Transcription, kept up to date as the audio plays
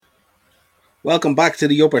Welcome back to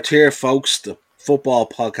the Upper Tier, folks, the football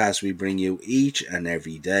podcast we bring you each and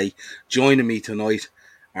every day. Joining me tonight,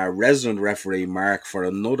 our resident referee, Mark, for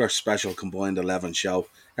another special Combined 11 show.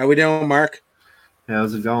 How we doing, Mark?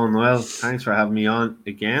 How's it going? Well, thanks for having me on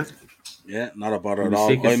again. Yeah, not a bother You'll at be all.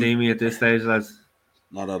 sick of seeing me at this stage, lads.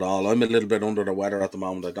 Not at all. I'm a little bit under the weather at the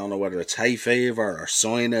moment. I don't know whether it's hay fever or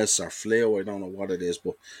sinus or flu. I don't know what it is,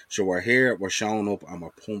 but so we're here, we're showing up, and we're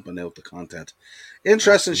pumping out the content.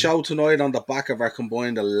 Interesting Absolutely. show tonight on the back of our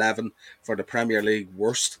Combined 11 for the Premier League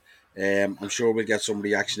worst. I'm sure we'll get some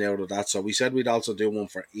reaction out of that. So we said we'd also do one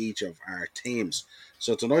for each of our teams.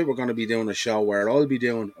 So tonight we're going to be doing a show where I'll be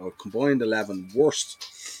doing a Combined 11 worst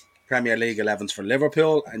Premier League 11s for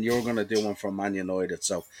Liverpool, and you're going to do one for Man United.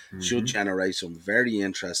 So should generate some very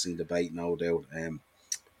interesting debate, no doubt,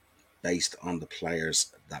 based on the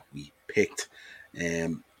players that we picked.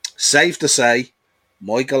 Safe to say,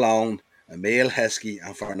 Michael Owen, Emil Heskey,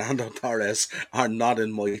 and Fernando Torres are not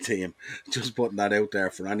in my team. Just putting that out there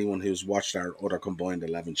for anyone who's watched our other Combined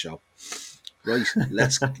 11 show. Right,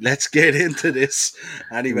 let's get into this.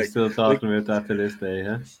 Anyway, We're still talking about that to this day,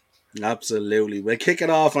 huh? Absolutely. We'll kick it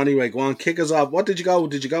off anyway. Go on, kick us off. What did you go?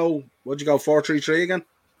 What did you go 4-3-3 again?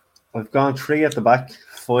 I've gone 3 at the back,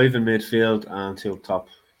 5 in midfield, and 2 up top.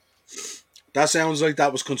 That sounds like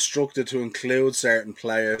that was constructed to include certain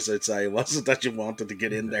players, I'd say. It wasn't that you wanted to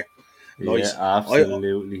get in there. Nice. Yeah,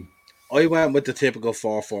 absolutely. I went with the typical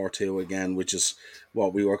 4-4-2 again, which is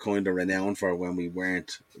what we were kind of renowned for when we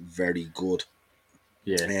weren't very good.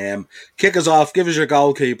 Yeah. Kick us off. Give us your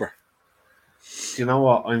goalkeeper. Do you know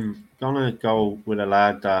what? I'm going to go with a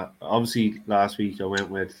lad that, obviously, last week I went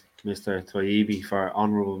with Mr. Toyibi for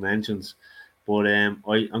honourable mentions. But I'm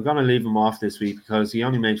going to leave him off this week because he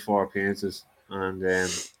only made 4 appearances. And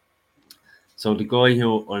so the guy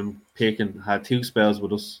who I'm picking had 2 spells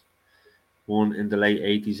with us. One in the late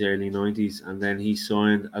 80s, early 90s, and then he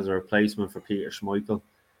signed as a replacement for Peter Schmeichel.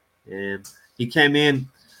 He came in,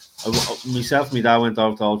 myself and my dad went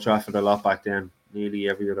over to Old Trafford a lot back then, nearly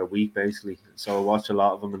every other week basically. So I watched a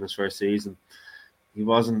lot of him in his first season. He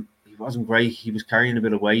wasn't great. He was carrying a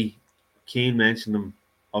bit of weight. Keane mentioned him,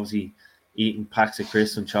 obviously eating packs of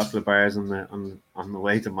crisps and chocolate bars on the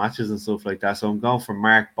way to matches and stuff like that. So I'm going for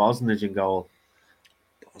Mark Bosnich in goal.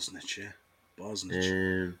 Bosnich, yeah.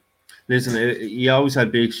 Bosnich. Listen, he always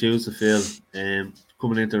had big shoes to fill,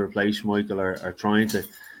 coming in to replace Michael or trying to,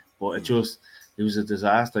 but it was a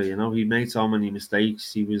disaster. You know, he made so many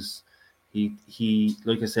mistakes. He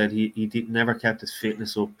like I said, he never kept his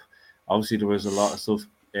fitness up. Obviously, there was a lot of stuff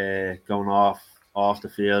going off the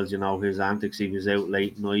field. You know, his antics. He was out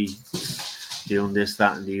late night doing this,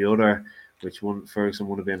 that, and the other, which one Ferguson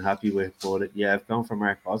would have been happy with. But yeah, I've gone for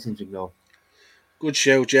Mark Bosnich to go. Good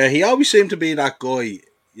shout, yeah. He always seemed to be that guy,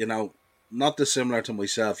 you know, not dissimilar to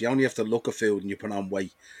myself. You only have to look at food and you put on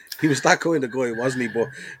weight. He was that kind of guy, wasn't he? But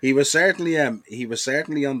he was certainly on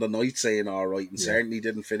the night saying all right, and certainly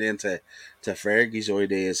didn't fit into Fergie's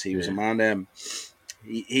ideas. He was a man.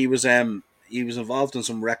 He was involved in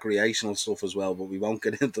some recreational stuff as well, but we won't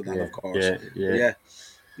get into that, of course.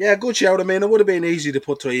 Yeah, good shout. I mean, it would have been easy to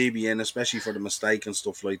put Toyibi in, especially for the mistake and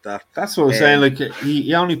stuff like that. That's what I'm saying. Like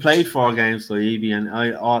he only played 4 games, Toyibi,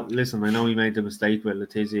 and listen. I know he made the mistake with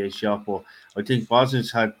Letizier's shot, but I think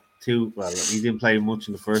Bosnich had 2. Well, he didn't play much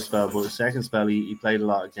in the first spell, but the second spell he played a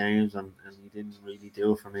lot of games, and he didn't really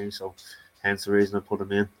do it for me. So, hence the reason I put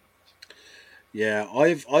him in. Yeah,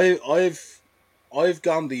 I've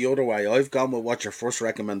gone the other way. I've gone with what your first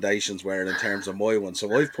recommendations were in terms of my one.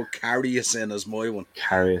 So I've put Karius in as my one.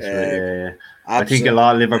 Karius, right? Yeah. I think a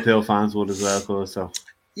lot of Liverpool fans would as well, cause so.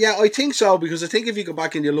 Yeah, I think so, because I think if you go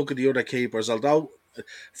back and you look at the other keepers, although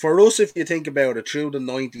for us, if you think about it, through the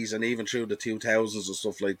 90s and even through the 2000s and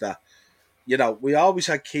stuff like that, you know, we always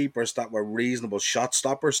had keepers that were reasonable shot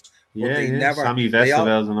stoppers, but they never. Sammy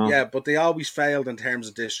Vesterveld and all. Yeah, but they always failed in terms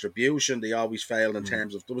of distribution. They always failed in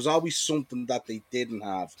terms of there was always something that they didn't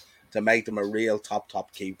have to make them a real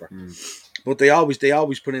top keeper. But they always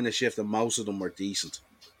put in a shift, and most of them were decent.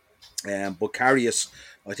 But Karius,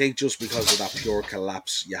 I think just because of that pure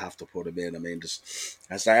collapse, you have to put him in. I mean,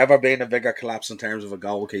 has there ever been a bigger collapse in terms of a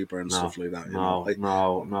goalkeeper and stuff like that?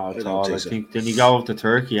 No, not at all. I think then he go up to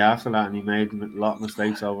Turkey after that, and he made a lot of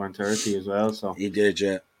mistakes over in Turkey as well. So he did,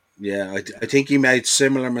 yeah. I think he made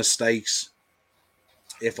similar mistakes.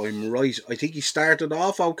 If I'm right, I think he started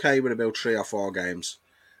off okay with about 3 or 4 games,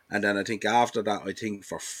 and then I think after that, I think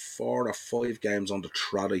for 4 or 5 games on the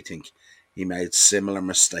trot, I think he made similar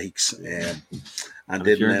mistakes. And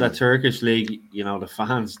if you're in the Turkish league, you know the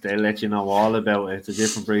fans, they'll let you know all about it. It's a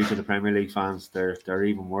different breed to the Premier League fans. They're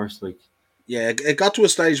even worse. Like, yeah, it got to a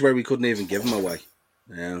stage where we couldn't even give him away.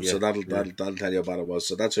 So Yeah, yeah. that'll tell you about it was.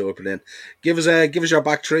 So that's who I put in. Give us your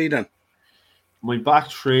back three then. My back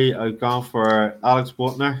three, I've gone for Alex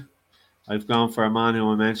Butner. I've gone for a man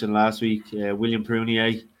who I mentioned last week, William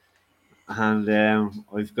Prunier. And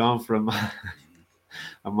I've gone for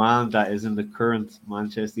a man that is in the current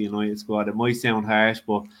Manchester United squad. It might sound harsh,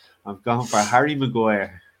 but I've gone for Harry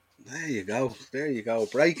Maguire. There you go. There you go.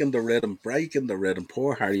 Breaking the rhythm. Breaking the rhythm.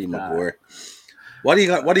 Poor Harry Uh, Maguire. What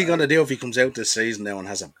are you gonna do if he comes out this season now and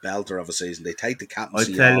has a belter of a season? They take the I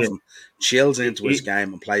captaincy tell off you, him, chills into his it,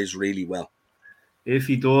 game and plays really well. if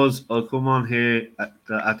he does, I'll come on here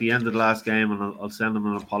at the end of the last game and I'll send him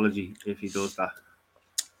an apology if he does that.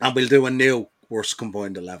 And we'll do a new worst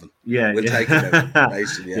combined 11. Yeah, We'll take him out, yeah,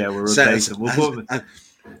 basically. Yeah. yeah. We'll replace Says him. We'll put him.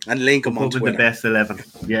 and link We'll him on put him in the Twitter. best 11.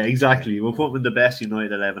 Yeah, exactly. We'll put him in the best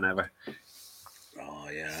United 11 ever. Oh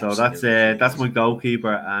yeah, So absolutely that's brilliant. my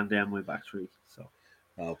goalkeeper and then my back three. So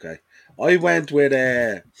Okay, I went with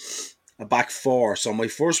a back four. So my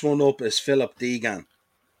first one up is Philip Deegan.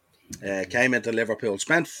 Came into Liverpool.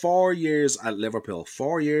 Spent 4 years at Liverpool.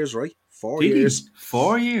 4 years, right? Four did he years.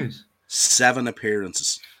 4 years? 7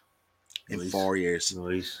 appearances in Nice, 4 years.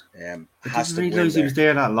 nice. I Has didn't to go in realize he was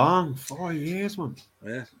there. there that long. 4 years, man.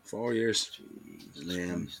 Yeah, 4 years. Jesus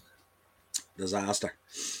Christ. Disaster.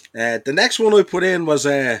 The next one I put in was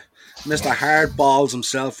Mr. Hardballs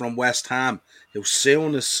himself from West Ham, who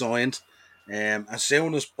soon as signed. As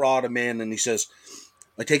soon as brought him in, and he says,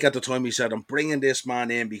 I think at the time he said, I'm bringing this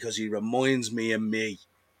man in because he reminds me of me.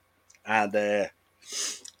 And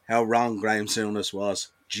how wrong Graham Souness was.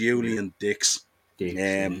 Yeah, Julian Dix. dicks.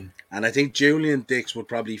 Yeah. And I think Julian Dix would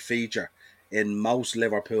probably feature in most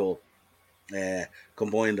Liverpool uh,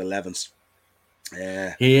 combined 11s.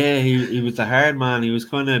 Yeah, he was the hard man. He was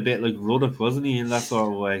kind of a bit like Ruddock, wasn't he, in that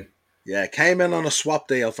sort of way? Yeah, came in on a swap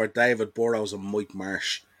deal for David Burrows and Mike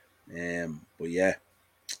Marsh. But yeah,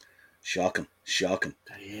 shocking, shocking.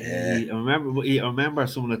 Yeah, I remember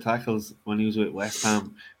some of the tackles when he was with West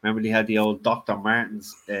Ham. Remember they had the old Dr.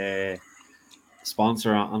 Martens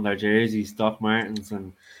sponsor on their jerseys, Doc Martens,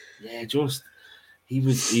 and yeah, just he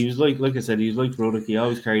was like I said, he was like Ruddock. He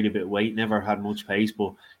always carried a bit of weight, never had much pace,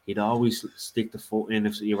 but he'd always stick the foot in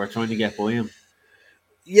if you were trying to get by him.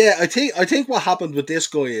 Yeah, I think what happened with this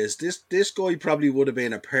guy is this guy probably would have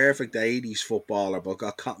been a perfect '80s footballer, but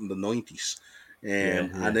got caught in the '90s. Yeah,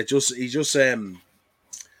 And yeah.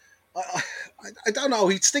 I, I don't know.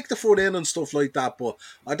 He'd stick the foot in and stuff like that, but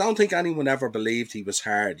I don't think anyone ever believed he was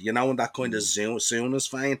hard. You know, in that kind of Sooners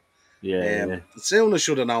vein. Yeah, yeah. Sooners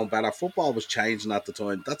should have known better. Football was changing at the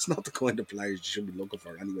time. That's not the kind of players you should be looking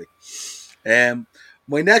for anyway.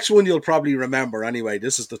 My next one you'll probably remember anyway.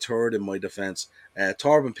 This is the third in my defence.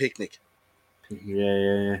 Torben Picnic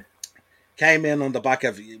Yeah. came in on the back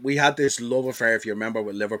of. We had this love affair, if you remember,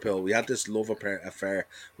 with Liverpool. We had this love affair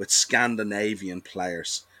with Scandinavian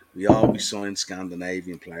players. We always signed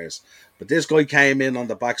Scandinavian players. But this guy came in on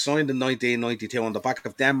the back, signed in 1992 on the back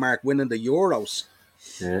of Denmark winning the Euros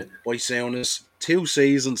Yeah. by Souness. 2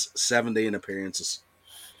 seasons, 17 appearances.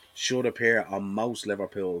 Should appear on most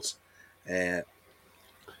Liverpool's uh,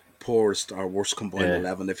 poorest or worst combined Yeah.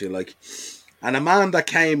 11, if you like. And a man that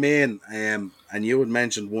came in, and you had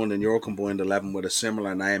mentioned one in your combined 11 with a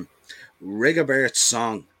similar name, Rigobert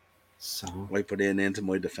Song, So I put into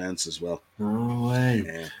my defence as well. no way.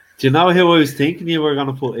 Uh, Do you know who I was thinking you were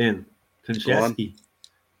gonna put in? go on. Konchesky.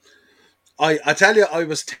 I tell you, I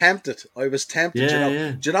was tempted. Yeah,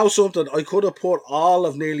 yeah. Do you know something? I could have put all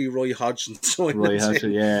of nearly Roy Hodgson's Roy signings Hatcher,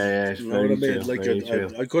 in. yeah, You know what I very mean? true, Like very true.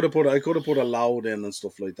 I could have put a loud in and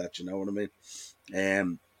stuff like that. You know what I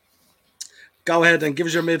mean? Go ahead and give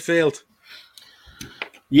us your midfield.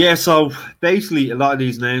 Yeah, so basically, a lot of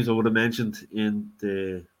these names I would have mentioned in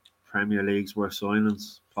the Premier Leagues were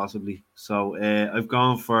signings, possibly. So I've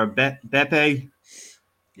gone for Beppe,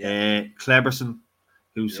 Yeah, Kleberson,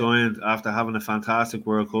 who yeah, signed after having a fantastic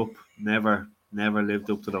World Cup, never lived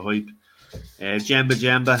up to the hype.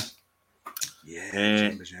 Jemba, yeah.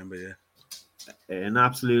 uh, Jemba, yeah. an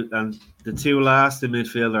absolute, and the two last in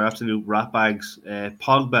midfield are absolute rat bags,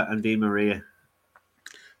 Pogba and Di Maria.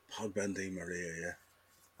 Pogba and Di Maria, yeah.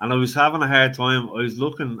 And I was having a hard time. I was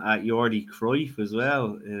looking at Jordi Cruyff as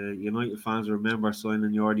well. United fans remember signing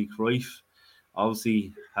Jordi Cruyff.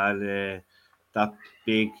 Obviously had that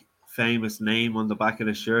big famous name on the back of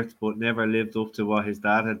the shirt, but never lived up to what his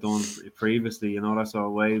dad had done previously. You know, that sort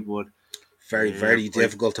of way. But Very, very I,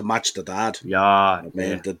 difficult to match the dad. yeah, I mean,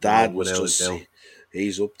 yeah, the no, dad was without a just, doubt.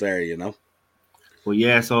 he's up there, you know. But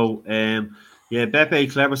yeah, so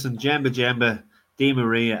Beppe Cleverson, Jemba, Di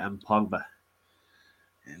Maria, and Pogba.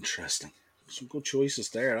 Interesting. Some good choices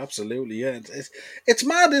there, absolutely. Yeah, it's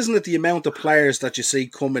mad, isn't it? The amount of players that you see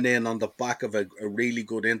coming in on the back of a really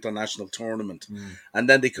good international tournament, and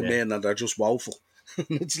then they come Yeah. in and they're just woeful.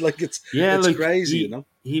 It's like Yeah, it's like crazy, you he know.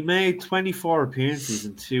 he made 24 appearances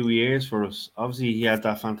in 2 years for us. Obviously, he had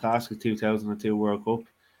that fantastic 2002 World Cup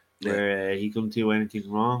Yeah, where he couldn't do anything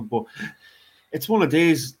wrong. But it's one of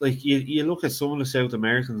these, like you look at some of the South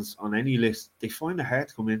Americans on any list, they find it hard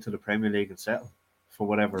to come into the Premier League and settle for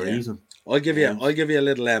whatever yeah. reason. I'll give you a little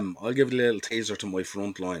I'll give you a little teaser to my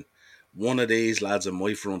front line. One of these lads in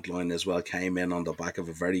my front line as well came in on the back of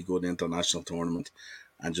a very good international tournament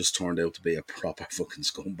and just turned out to be a proper fucking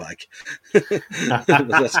scumbag.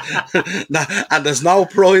 And there's no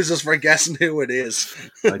prizes for guessing who it is.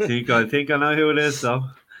 I think I know who it is though.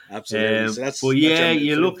 Absolutely. So But that's your yeah,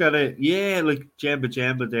 you midfield. look at it, yeah, like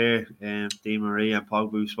Jemba there, Di Maria and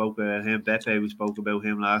Pogba. We spoke about him. Beppe, we spoke about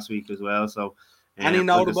him last week as well. So, Any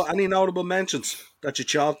notable mentions that you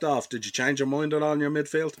chalked off? Did you change your mind at all in your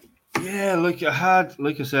midfield? yeah, like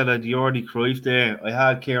I said, I had Jordi Cruyff there. I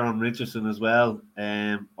had Kieran Richardson as well.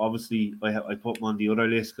 Obviously, I put him on the other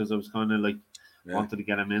list because I was kind of like Yeah, wanted to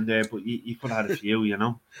get him in there, but you could have had a few, you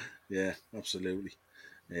know. yeah, absolutely.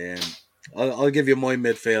 Um, I'll give you my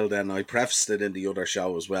midfield then. I prefaced it in the other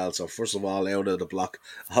show as well. So first of all, out of the block,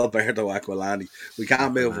 Alberto Aquilani. We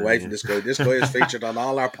can't move away from Aquilani, this guy. This guy is featured on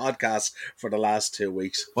all our podcasts for the last 2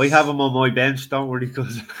 weeks. I have him on my bench. Don't worry,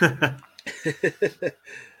 because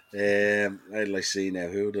I'd see now.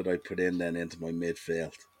 Who did I put in then into my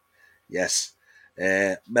midfield? Yes,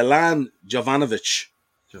 Milan Jovanovic.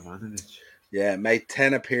 Jovanovic. Yeah, made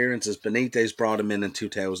 10 appearances. Benitez brought him in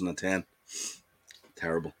 2010.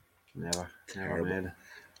 Terrible, Never terrible. made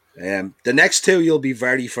it. The next two you'll be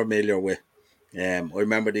very familiar with. I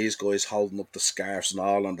remember these guys holding up the scarves and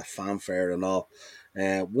all and the fanfare and all.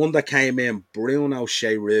 One that came in, Bruno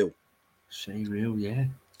Cheru. Shea Real, yeah.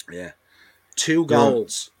 Yeah. 2 You're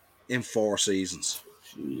goals in 4 seasons.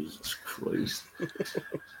 Jesus Christ.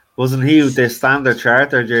 Wasn't he with the standard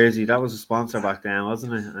charter jersey? That was a sponsor back then,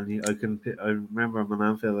 wasn't it? And I remember him in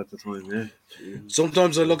Anfield at the time. Yeah. Jesus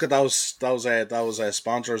Sometimes I look Christ. at those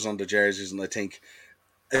sponsors on the jerseys and I think,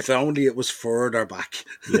 if only it was further back,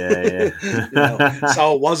 Yeah, you know. yeah,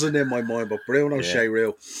 So it wasn't in my mind. But Bruno yeah.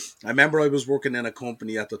 Cheru, I remember I was working in a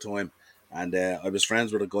company at the time, and I was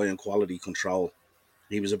friends with a guy in quality control.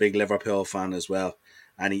 He was a big Liverpool fan as well,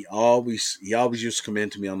 and he always used to come in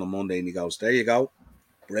to me on the Monday, and he goes, "There you go,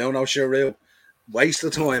 Bruno Cheru, waste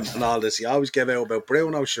of time and all this." He always gave out about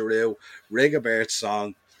Bruno Cheru, Rigobert's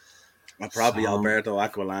song, and probably Song Alberto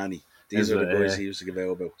Aquilani. These as are the guys a he used to give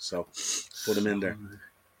out about. So put him in there.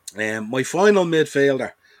 song. My final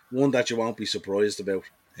midfielder, one that you won't be surprised about.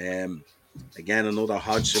 Um, Again, another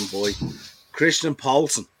Hodgson boy, Christian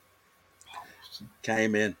Paulsen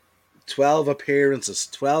came in. 12 appearances,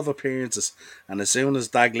 and as soon as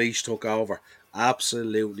Dalglish took over,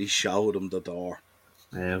 absolutely showed him the door.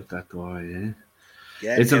 Out that door, yeah.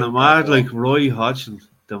 Get Isn't it out that mad? door. Like Roy Hodgson,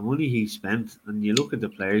 the money he spent, and you look at the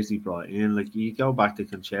players he brought in. Like you go back to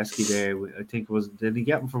Konchesky there. I think did he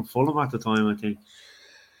get him from Fulham at the time? I think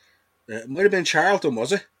It might have been Charlton,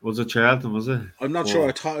 was it? was it Charlton? Was it? I'm not sure. I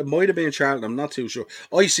But thought it might have been Charlton. I'm not too sure.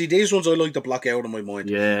 I see these ones I like to block out of my mind.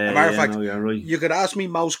 As a yeah, matter of yeah, fact, no, you're right. you could ask me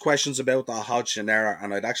most questions about that Hodgson error,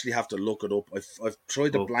 and I'd actually have to look it up. I've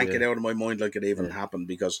tried to Oh, blank it yeah, out of my mind like it even yeah. happened,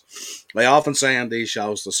 because I often say on these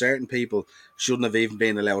shows that certain people shouldn't have even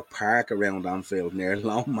been allowed park around Anfield near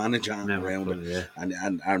loan management Never around it. could, yeah.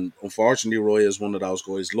 And unfortunately, Roy is one of those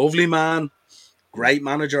guys. Lovely man, great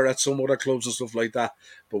manager at some other clubs and stuff like that.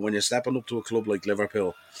 But when you're stepping up to a club like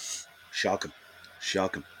Liverpool, shocking,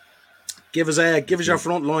 shocking. Give us your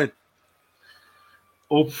front line.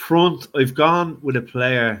 Up front, I've gone with a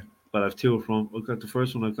player, but I've two up front. I've got the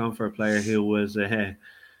first one. I've gone for a player who was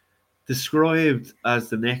described as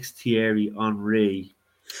the next Thierry Henry.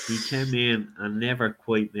 He came in and never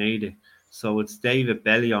quite made it. So it's David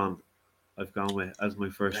Bellion I've gone with as my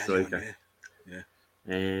first Bellion, striker. yeah,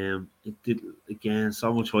 yeah, It did again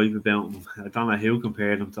so much hype about him. I don't know who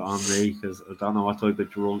compared him to Henry because I don't know what type of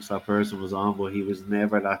drugs that person was on, but he was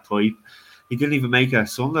never that type. He didn't even make a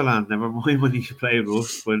Sunderland. Never mind when he played with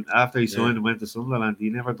us. But after he yeah. signed and went to Sunderland, he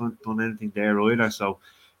never done anything there either. So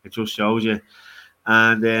it just shows you.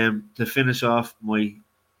 And to finish off my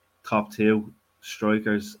top two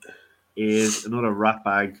strikers is another rat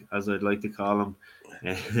bag, as I'd like to call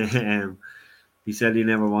him. He said he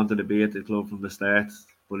never wanted to be at the club from the start,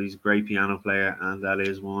 but he's a great piano player, and that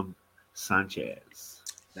is one Sanchez.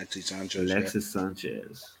 Alexis Sanchez, yeah. Alexis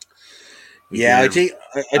Sanchez. Yeah, I Again, think,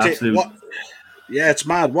 absolute. what, yeah, it's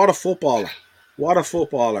mad. What a footballer. What a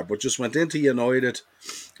footballer. But just went into United.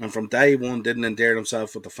 and from day one didn't endear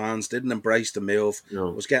himself with the fans, didn't embrace the move,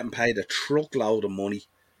 No. was getting paid a truckload of money.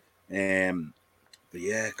 Um, but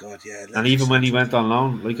yeah, God, yeah, And Alexis even when he Sanchez. went on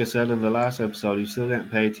loan, like I said in the last episode, he's still getting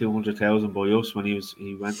paid 200,000 by us when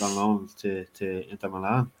he went on loan to Inter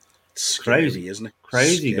Milan. It's Crazy, scary, isn't it?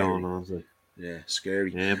 crazy going Scary. on. Like, Yeah,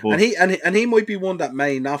 scary. yeah, And but he might be one that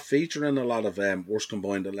may not feature in a lot of worst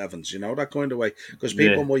combined 11s, that kind of way. Because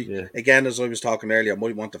people yeah, might, yeah. again, as I was talking earlier,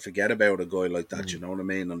 might want to forget about a guy like that, Mm. you know what I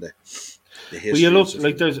mean? And the But you history and look stuff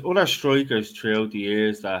like like that. there's other strikers throughout the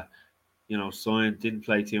years that signed, didn't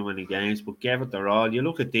play too many games, but gave it their all. You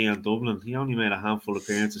look at Dion Dublin; he only made a handful of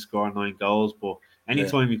appearances, scored 9 goals, but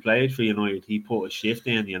Yeah, anytime he played for United, he put a shift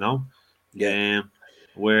in. yeah.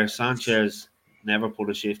 Where Sanchez never put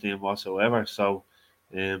a shift in whatsoever. So,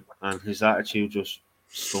 and his attitude just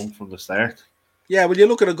stunk from the start. Yeah, well, you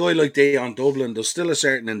look at a guy like Dion Dublin, there's still a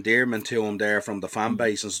certain endearment to him there from the fan Mm.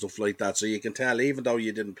 base and stuff like that. So you can tell, even though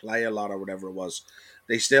you didn't play a lot or whatever it was,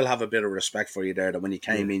 they still have a bit of respect for you there. That when you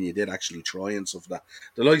Yeah, came in, you did actually try and stuff like that.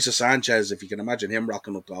 The likes of Sanchez, if you can imagine him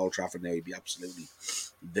rocking up to Old Trafford now, he'd be absolutely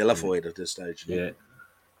yeah, vilified at this stage. yeah.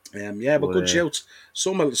 Yeah, but But good shouts.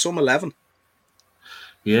 Some 11.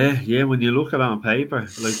 yeah. When you look at it on paper,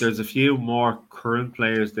 like there's a few more current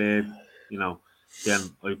players there, you know,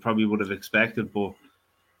 than I probably would have expected. But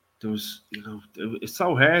there was, it's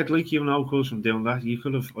so hard. Like coach from doing that, I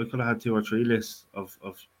could have had 2 or 3 lists of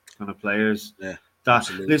kind of players Yeah, that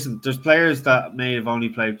absolutely. listen. There's players that may have only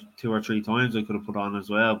played 2 or 3 times. I could have put on as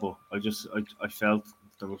well, but I felt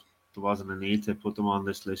there wasn't a need to put them on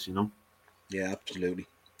this list. Yeah, absolutely.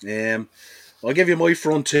 I'll give you my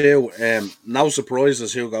front two. No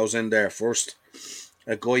surprises who goes in there first.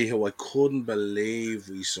 A guy who I couldn't believe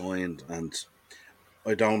we signed, and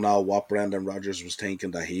I don't know what Brendan Rodgers was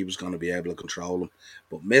thinking that he was going to be able to control him.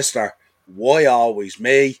 But Mister, why always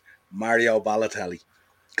me? Mario Balotelli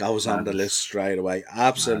goes on the list Madness, straight away.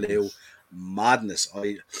 Absolute madness. madness.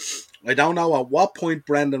 I don't know at what point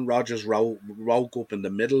Brendan Rodgers woke up in the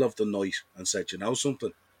middle of the night and said, you know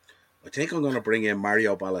something, I think I'm going to bring in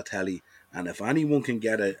Mario Balotelli, and if anyone can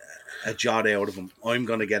get a jot out of him, I'm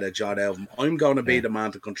going to get a jot out of him. I'm going to be Yeah, the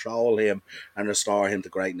man to control him and restore him to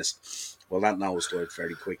greatness. Well, that nose died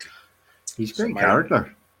very quickly. he's So great Mario,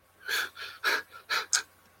 character.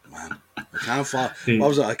 man, I can't fault. What He-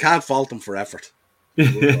 was it? I can't fault him for effort.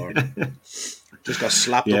 Good lord, just got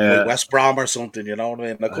slapped up by yeah, West Brom or something. You know what I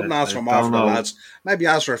mean? I couldn't ask I for more don't for the know lads. Maybe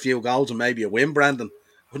ask for a few goals and maybe a win. Brandon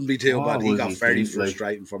wouldn't be too bad. what He was got he very think like.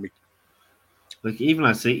 frustrating for me. Like even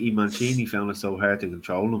at City, Mancini found it so hard to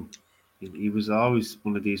control him. He was always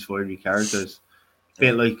one of these fiery characters,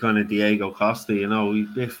 bit Yeah, like kind of Diego Costa. He's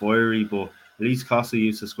a bit fiery, but at least Costa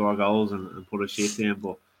used to score goals and put a shift in.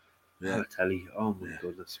 But yeah, Balotelli, oh my yeah.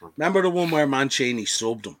 goodness, man. Remember the one where Mancini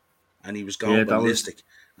subbed him and he was going Yeah, that was ballistic?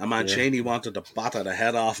 And yeah. Mancini wanted to batter the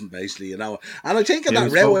head off him, basically. And I think of Yeah, that we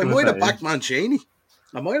row, I spoke about might have that. Yeah, backed Mancini.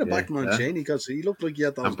 I might have yeah, backed yeah. Mancini because he looked like he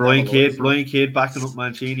had those And devil eyes. Brian Kidd backing up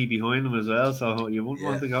Mancini behind him as well. So you wouldn't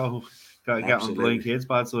want Yeah, to get on Brian absolutely. Kidd's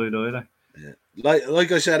bad side either. Yeah.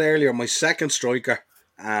 Like I said earlier, my second striker,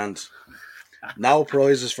 and no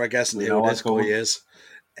prizes for guessing We know who what's this guy coming. is.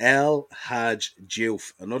 El Hadj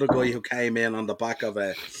Diouf, another guy who came in on the back of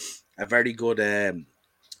a very good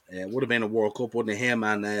would have been a World Cup, wouldn't it? Him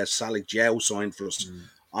and Salik Jow signed for us Mm.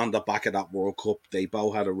 on the back of that World Cup. They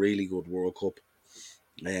both had a really good World Cup.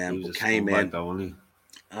 He was a But came scumbag in though, wasn't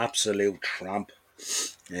absolute tramp.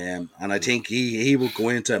 And I he? think he would go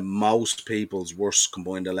into most people's worst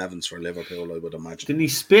combined 11s for Liverpool, I would imagine. Didn't he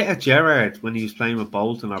spit at Gerrard when he was playing with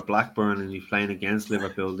Bolton or Blackburn and he was playing against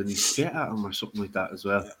Liverpool? Didn't he spit at him or something like that as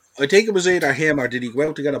well? I think it was either him or did he go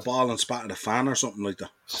out to get a ball and spat at a fan or something like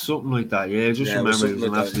that? Something like that. Yeah, I just Yeah, it was remember he something was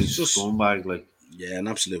like an that. absolute He's just scumbag. Like, yeah, an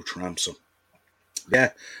absolute tramp. So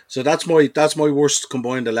yeah, so that's my worst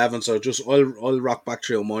combined 11. So just I'll rock back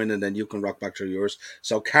through mine and then you can rock back through yours.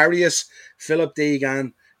 So Karius, Philip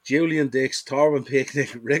Deegan, Julian Dix, Torben Picnic,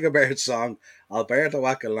 Rigobert Song, Alberto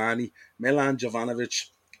Aquilani, Milan Jovanovic,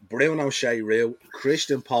 Bruno Shayru,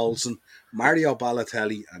 Christian Paulsen, Mario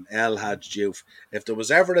Balotelli, and El Hadj Diouf. If there was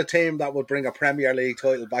ever a team that would bring a Premier League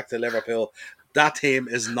title back to Liverpool, that team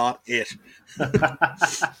is not it.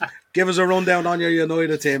 Give us a rundown on your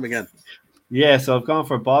United team again. yeah, so I've gone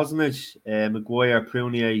for Bosnich, Maguire,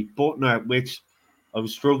 Prunier, Butner, which I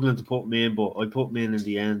was struggling to put me in, but I put me in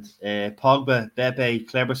the end. Pogba, Bebe,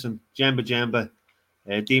 Cleberson, Jemba,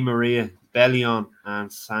 Di Maria, Bellion,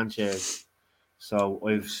 and Sanchez. So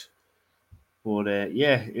Nice.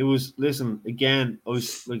 yeah, it was. Listen, again, I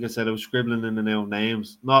was like I said, I was scribbling in the new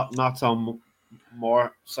names. Not so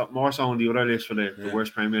more so on the other list for the Yeah.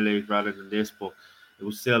 worst Premier League rather than this, but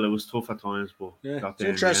it was tough at times, but Yeah, got it's there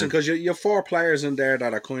in the interesting end. because you have 4 players in there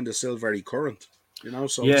that are kind of still very current,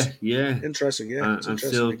 so Yeah, it's yeah, interesting. Yeah, it's and interesting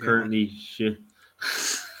still they came on. currently shit.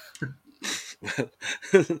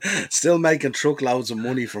 Still making truckloads of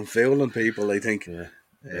money from fouling people, I think. Yeah,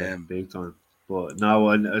 yeah, Um, big time. But no,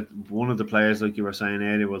 and one of the players, like you were saying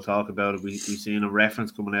earlier, we'll talk about it. We seen a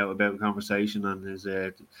reference coming out about a conversation, and his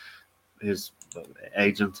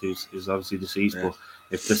agent is obviously deceased. yeah. But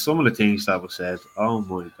if there's some of the things that was said, oh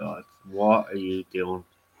my god, what are you doing,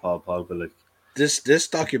 Paul Pogba? Like, This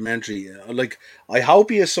documentary, like, I hope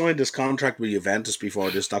he has signed his contract with Juventus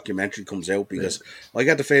before this documentary comes out, yeah. because I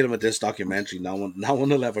get the feeling with this documentary, no one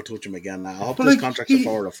will ever touch him again. Now I hope But this like contract's a he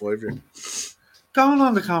 4 or 5 year. going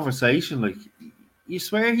on the conversation, like you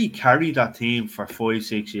swear he carried that team for 5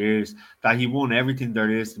 6 years, that he won everything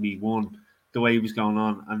there is to be won the way he was going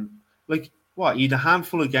on, and like what he had a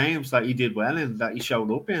handful of games that he did well in, that he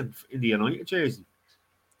showed up in the United jersey.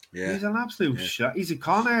 Yeah, He's an absolute yeah, shot. He's a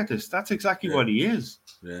con artist. That's exactly yeah, what he is.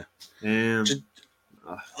 yeah. Um, Ju-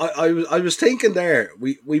 uh, I was thinking there,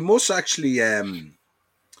 we must actually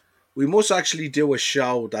do a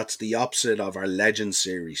show that's the opposite of our Legend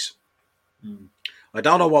series. mm, I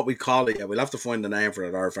don't know what we call it yet. We'll have to find the name for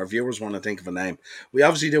it, or if our viewers want to think of a name. We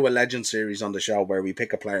obviously do a Legend series on the show where we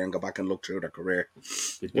pick a player and go back and look through their career.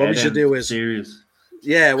 the What we dead should end do is, series.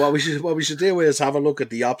 yeah, what we should do is have a look at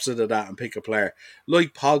the opposite of that and pick a player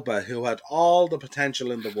like Pogba, who had all the potential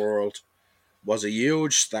in the world, was a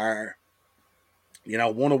huge star.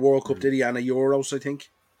 Won a World Cup, Mm. did he? And a Euros, I think.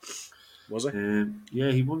 Was it? Yeah,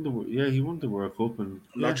 he won the World Cup, and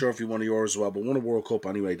I'm not yeah, sure if he won a Euros as well, but won a World Cup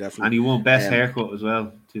anyway, and definitely. he won best Um, haircut as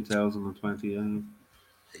well, 2020.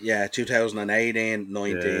 yeah, 2018, Yeah,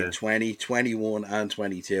 19, 20, 21, and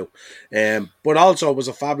 22. But also was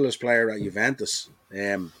a fabulous player at Juventus.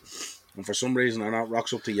 And for some reason, are not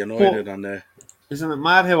rocks up to but United. And isn't it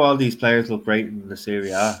mad how all these players look great in the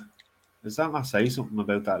Serie A? Does that not say something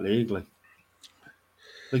about that league? Like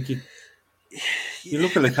you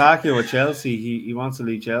look at Lukaku at Chelsea. He wants to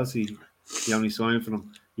leave Chelsea. He only signed for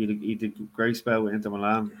them. He did a great spell with Inter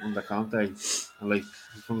Milan under Conte, and like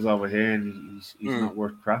he comes over here and he's mm. not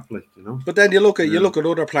worth crap. Like But then you Um, look at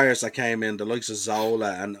other players that came in, the likes of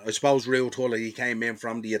Zola, and I suppose Rio Tully. He came in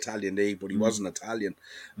from the Italian league, but he mm, wasn't Italian.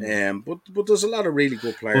 mm. But there's a lot of really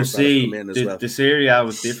good But players that have come see, in as the well. the Serie A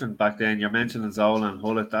was different back then. You're mentioning Zola and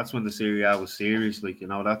Hullet. That's when the Serie A was serious. Like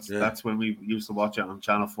Yeah, that's when we used to watch it on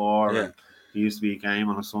Channel 4, yeah, and there used to be a game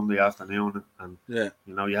on a Sunday afternoon, and yeah,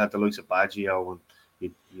 you had the likes of Baggio and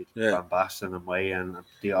you yeah. Van Basten and Way and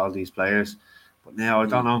all these players. But now I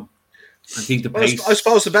don't Mm. know. I think the Well, I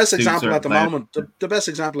suppose pace suits certain players. the best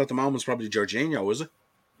example at the moment is probably Jorginho, is it?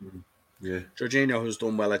 Mm. Yeah, Jorginho, who's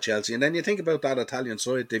done well at Chelsea, and then you think about that Italian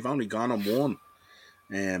side, they've only gone and won.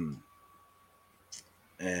 Um,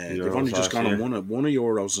 the they've Euros only just last gone and year. won a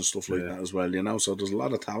Euros and stuff like Yeah. that as well. So there's a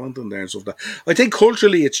lot of talent in there and stuff. That I think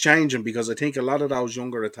culturally it's changing, because I think a lot of those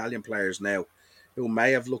younger Italian players now, who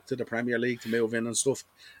may have looked to the Premier League to move in and stuff,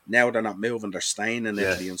 now they're not moving; they're staying in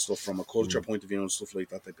Yeah. Italy and stuff from a culture Mm. point of view and stuff like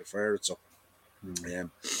that. They prefer it. So Mm.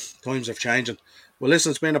 um, times have changing. Well, listen,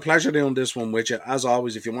 it's been a pleasure doing this one with you. As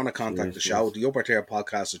always, if you want to contact the Cheers, show, guys. the upper tier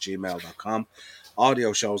podcast at gmail.com.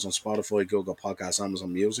 Audio shows on Spotify, Google Podcasts,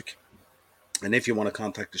 Amazon Music. And if you want to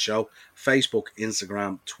contact the show, Facebook,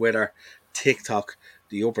 Instagram, Twitter, TikTok,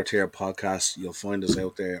 the upper tier podcast, you'll find us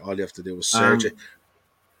out there. All you have to do is search it. Um,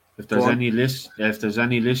 If Go there's on. if there's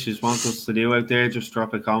any lists you want us to do out there, just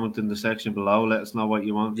drop a comment in the section below. Let us know what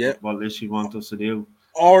you want, Yeah. what list you want us to do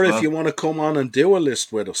Or as if you well. want to come on and do a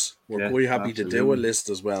list with us, we're Yeah, quite happy to do a absolutely. list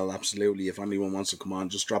as well. Absolutely. If anyone wants to come on,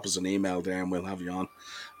 just drop us an email there and we'll have you on.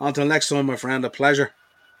 Until next time, my friend, a pleasure.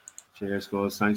 Cheers, guys. Thanks.